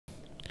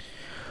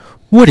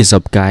What is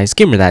up guys,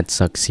 Gamer That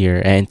Sucks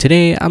here, and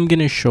today I'm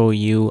gonna show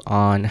you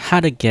on how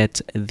to get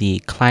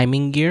the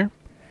climbing gear.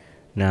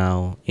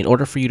 Now, in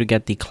order for you to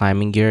get the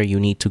climbing gear, you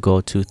need to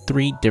go to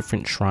 3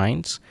 different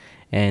shrines,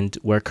 and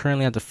we're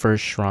currently at the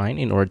first shrine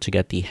in order to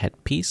get the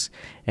headpiece,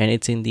 and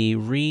it's in the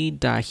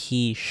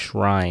Ridahi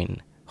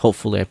Shrine.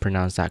 Hopefully I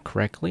pronounced that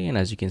correctly, and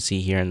as you can see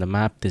here in the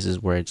map, this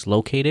is where it's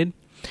located.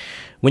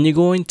 When you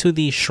go into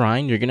the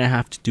shrine, you're gonna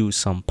have to do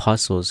some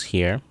puzzles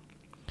here.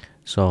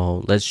 So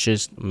let's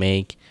just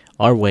make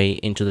our way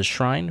into the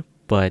shrine,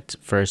 but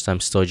first I'm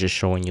still just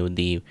showing you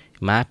the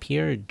map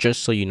here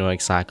just so you know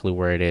exactly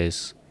where it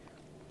is.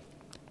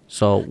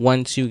 So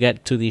once you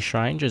get to the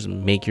shrine, just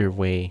make your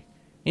way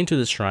into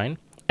the shrine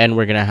and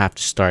we're gonna have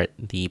to start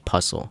the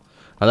puzzle.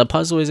 Now the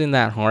puzzle isn't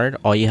that hard.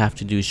 All you have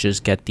to do is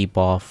just get the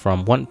ball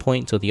from one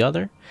point to the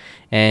other,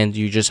 and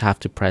you just have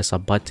to press a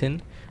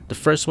button. The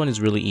first one is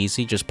really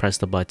easy. Just press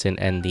the button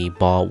and the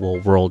ball will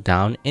roll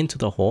down into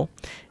the hole,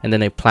 and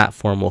then a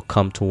platform will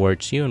come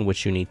towards you in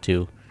which you need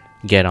to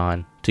get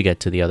on to get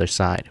to the other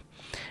side.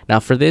 Now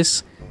for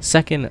this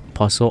second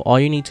puzzle, all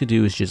you need to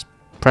do is just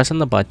press on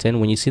the button.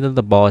 When you see that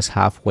the ball is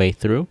halfway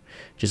through,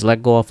 just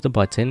let go of the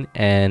button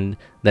and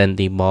then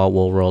the ball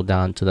will roll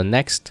down to the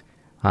next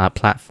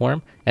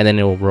platform, and then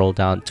it will roll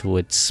down to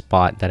its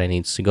spot that it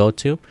needs to go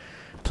to.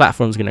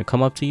 Platform's gonna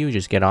come up to you,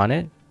 just get on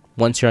it.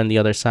 Once you're on the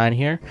other side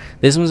here,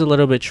 this one's a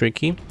little bit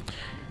tricky.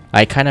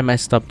 I kind of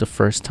messed up the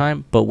first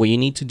time, but what you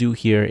need to do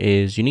here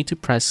is you need to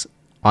press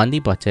on the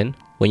button.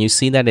 When you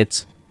see that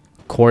it's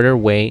quarter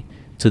way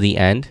to the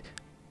end,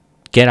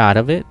 get out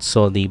of it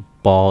so the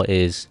ball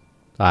is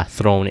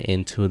thrown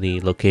into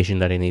the location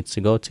that it needs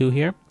to go to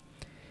here.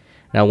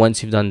 Now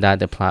once you've done that,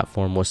 the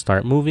platform will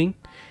start moving,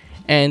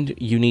 and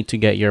you need to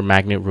get your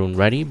magnet rune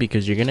ready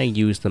because you're gonna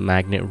use the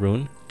magnet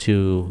rune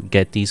to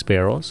get these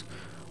barrels.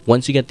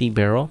 Once you get the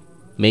barrel,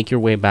 make your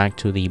way back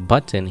to the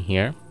button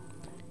here.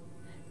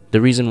 The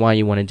reason why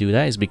you want to do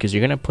that is because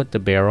you're gonna put the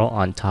barrel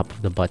on top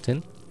of the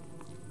button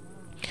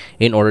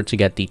in order to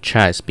get the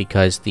chest,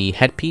 because the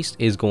headpiece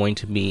is going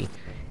to be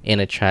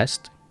in a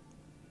chest.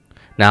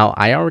 Now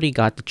I already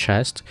got the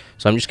chest,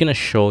 so I'm just going to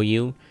show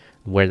you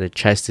where the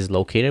chest is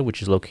located,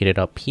 which is located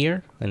up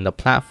here in the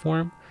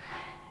platform.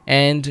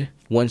 And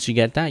once you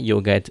get that, you'll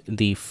get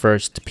the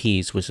first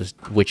piece,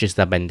 which is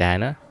the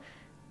bandana.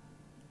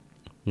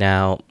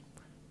 Now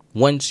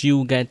once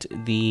you get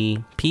the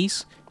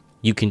piece,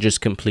 you can just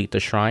complete the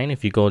shrine.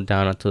 If you go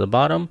down to the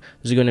bottom,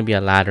 there's going to be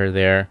a ladder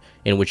there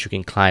in which you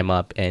can climb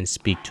up and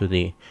speak to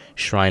the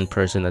shrine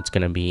person that's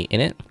going to be in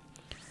it.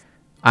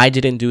 I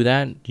didn't do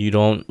that. You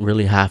don't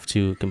really have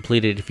to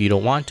complete it if you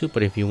don't want to,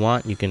 but if you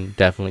want, you can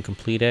definitely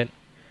complete it.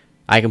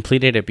 I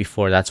completed it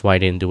before, that's why I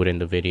didn't do it in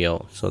the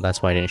video, so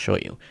that's why I didn't show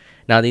you.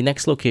 Now the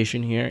next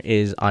location here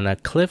is on a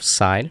cliff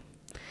side,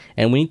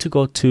 and we need to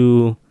go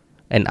to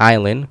an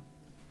island,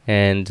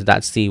 and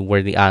that's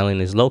where the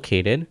island is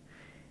located.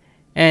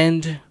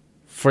 And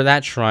for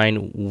that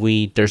shrine,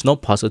 there's no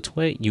puzzle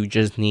to it. You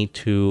just need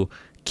to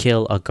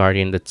kill a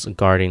guardian that's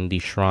guarding the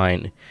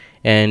shrine.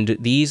 And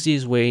the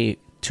easiest way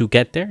to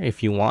get there,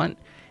 if you want,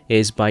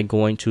 is by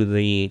going to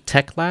the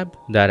tech lab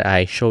that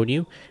I showed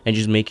you and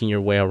just making your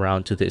way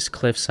around to this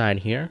cliffside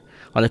here.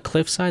 On the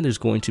cliffside, there's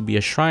going to be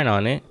a shrine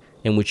on it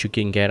in which you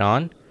can get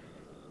on.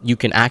 You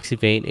can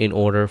activate in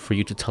order for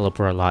you to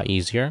teleport a lot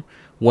easier.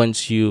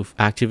 Once you've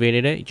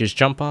activated it, just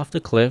jump off the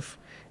cliff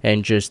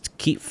and just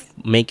keep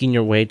making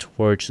your way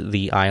towards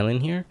the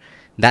island here.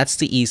 That's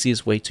the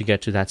easiest way to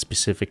get to that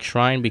specific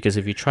shrine, because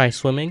if you try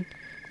swimming,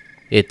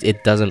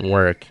 it doesn't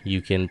work.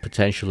 You can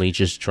potentially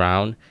just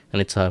drown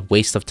and it's a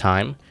waste of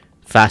time.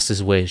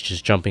 Fastest way is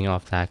just jumping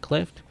off that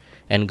cliff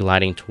and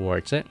gliding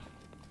towards it.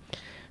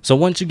 So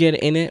once you get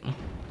in it,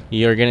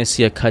 you're gonna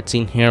see a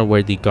cutscene here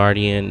where the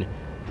guardian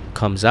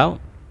comes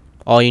out.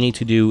 All you need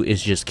to do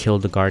is just kill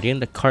the guardian.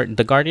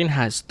 The guardian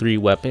has 3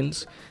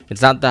 weapons.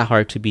 It's not that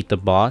hard to beat the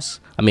boss.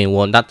 I mean,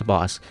 well, not the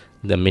boss,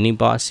 the mini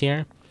boss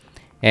here.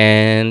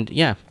 And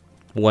yeah,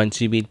 once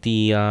you beat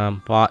the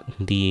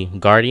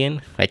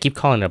guardian, I keep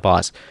calling it a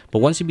boss, but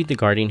once you beat the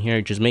guardian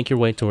here, just make your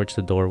way towards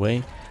the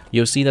doorway.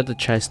 You'll see that the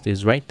chest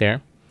is right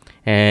there,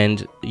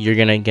 and you're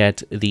gonna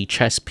get the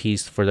chest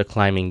piece for the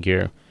climbing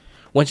gear.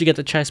 Once you get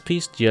the chest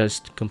piece,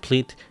 just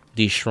complete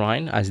the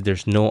shrine, as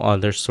there's no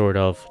other sort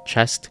of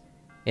chest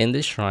in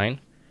this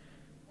shrine.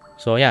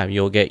 So yeah,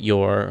 you'll get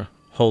your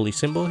holy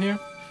symbol here,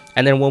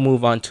 and then we'll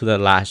move on to the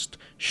last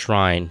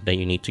shrine that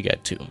you need to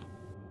get to.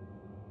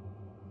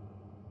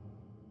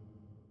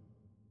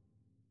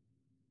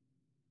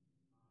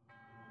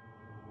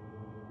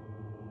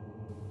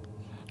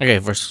 Okay,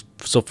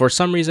 so for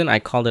some reason I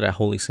called it a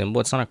holy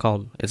symbol. It's not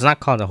called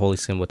a holy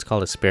symbol, it's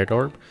called a spirit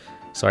orb.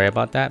 Sorry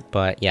about that,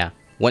 but yeah,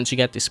 once you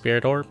get the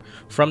spirit orb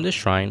from this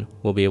shrine,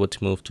 we'll be able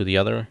to move to the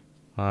other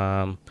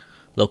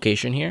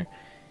location here.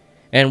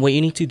 And what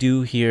you need to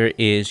do here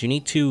is you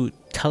need to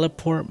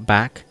teleport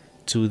back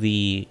to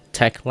the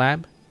tech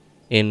lab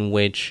in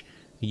which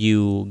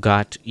you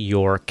got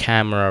your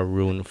camera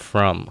rune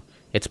from.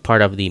 It's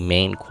part of the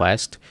main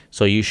quest,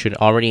 so you should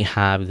already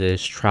have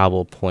this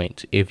travel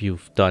point if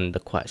you've done the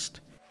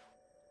quest.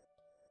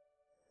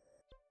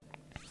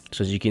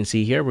 So as you can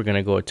see here, we're going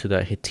to go to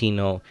the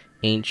Hitino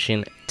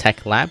Ancient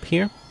Tech Lab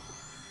here.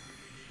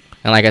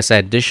 And like I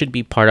said, this should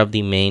be part of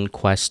the main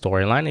quest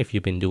storyline if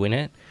you've been doing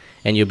it.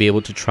 And you'll be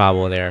able to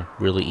travel there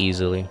really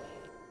easily.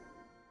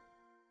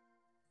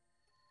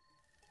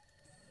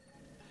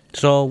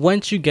 So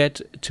once you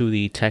get to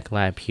the tech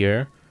lab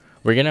here,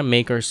 we're going to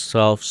make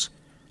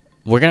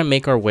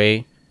our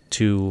way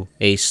to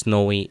a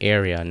snowy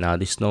area. Now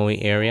the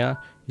snowy area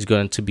is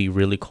going to be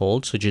really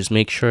cold. So just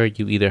make sure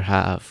you either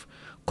have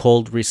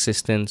cold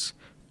resistance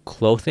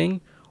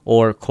clothing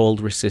or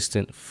cold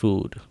resistant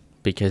food,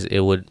 because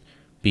it would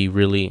be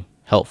really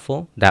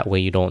helpful. That way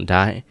you don't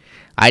die.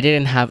 I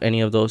didn't have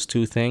any of those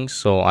two things,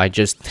 so I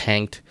just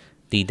tanked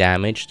the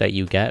damage that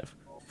you get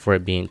for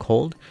it being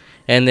cold.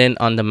 And then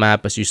on the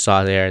map, as you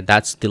saw there,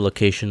 that's the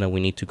location that we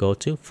need to go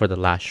to for the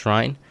last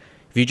shrine.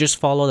 If you just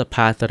follow the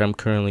path that I'm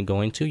currently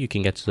going to, you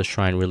can get to the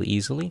shrine really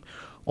easily,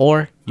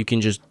 or you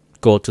can just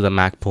go to the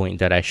map point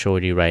that I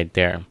showed you right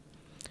there.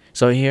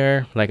 So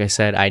here, like I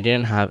said, I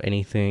didn't have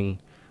anything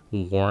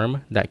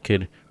warm that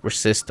could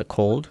resist the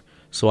cold,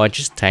 so I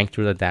just tanked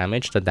through the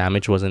damage. The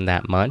damage wasn't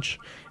that much,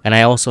 and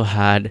I also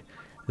had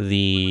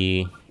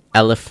the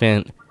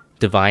elephant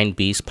divine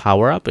beast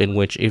power up, in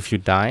which if you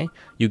die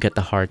you get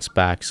the hearts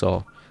back,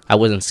 so I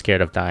wasn't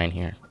scared of dying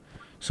here.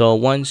 So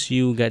once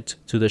you get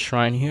to the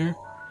shrine here,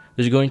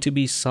 there's going to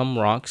be some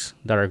rocks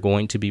that are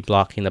going to be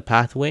blocking the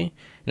pathway,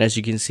 and as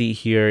you can see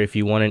here, if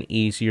you want an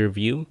easier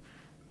view,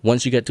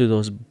 once you get to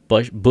those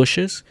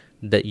bushes,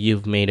 that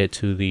you've made it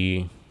to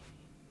the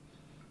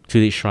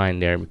shrine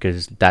there,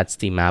 because that's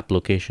the map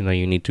location that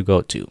you need to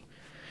go to.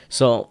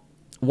 So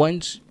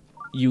once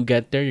you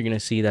get there, you're gonna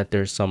see that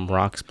there's some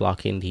rocks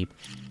blocking the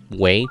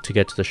way to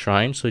get to the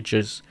shrine, so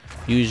just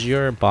use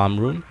your bomb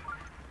rune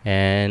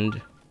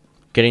and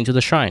get into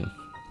the shrine.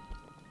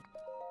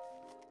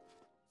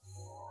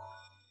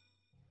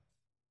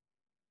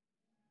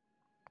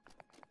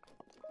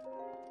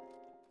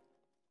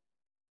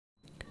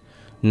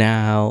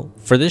 Now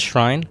for this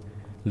shrine,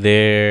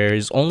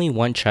 there's only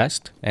one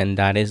chest, and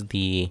that is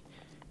the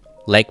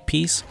leg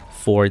piece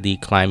for the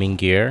climbing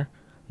gear.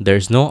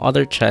 There's no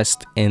other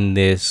chest in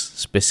this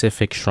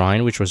specific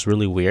shrine, which was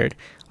really weird.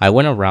 I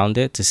went around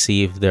it to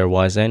see if there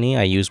was any.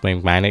 I used my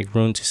magnetic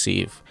rune to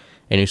see if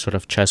any sort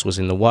of chest was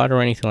in the water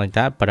or anything like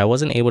that, but I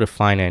wasn't able to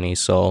find any,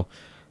 so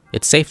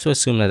it's safe to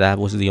assume that that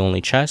was the only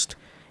chest.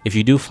 If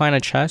you do find a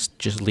chest,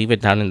 just leave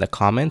it down in the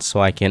comments so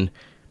I can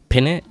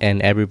pin it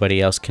and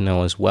everybody else can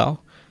know as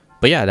well.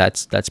 But yeah,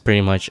 that's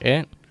pretty much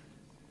it.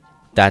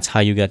 That's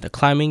how you get the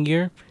climbing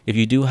gear. If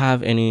you do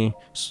have any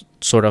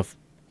sort of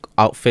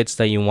outfits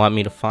that you want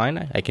me to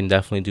find, I can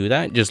definitely do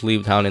that. Just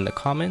leave down in the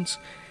comments,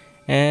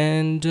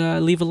 and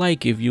leave a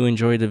like if you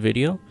enjoyed the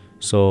video.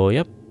 So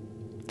yep,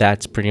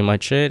 that's pretty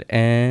much it,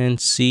 and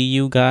see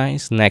you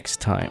guys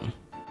next time.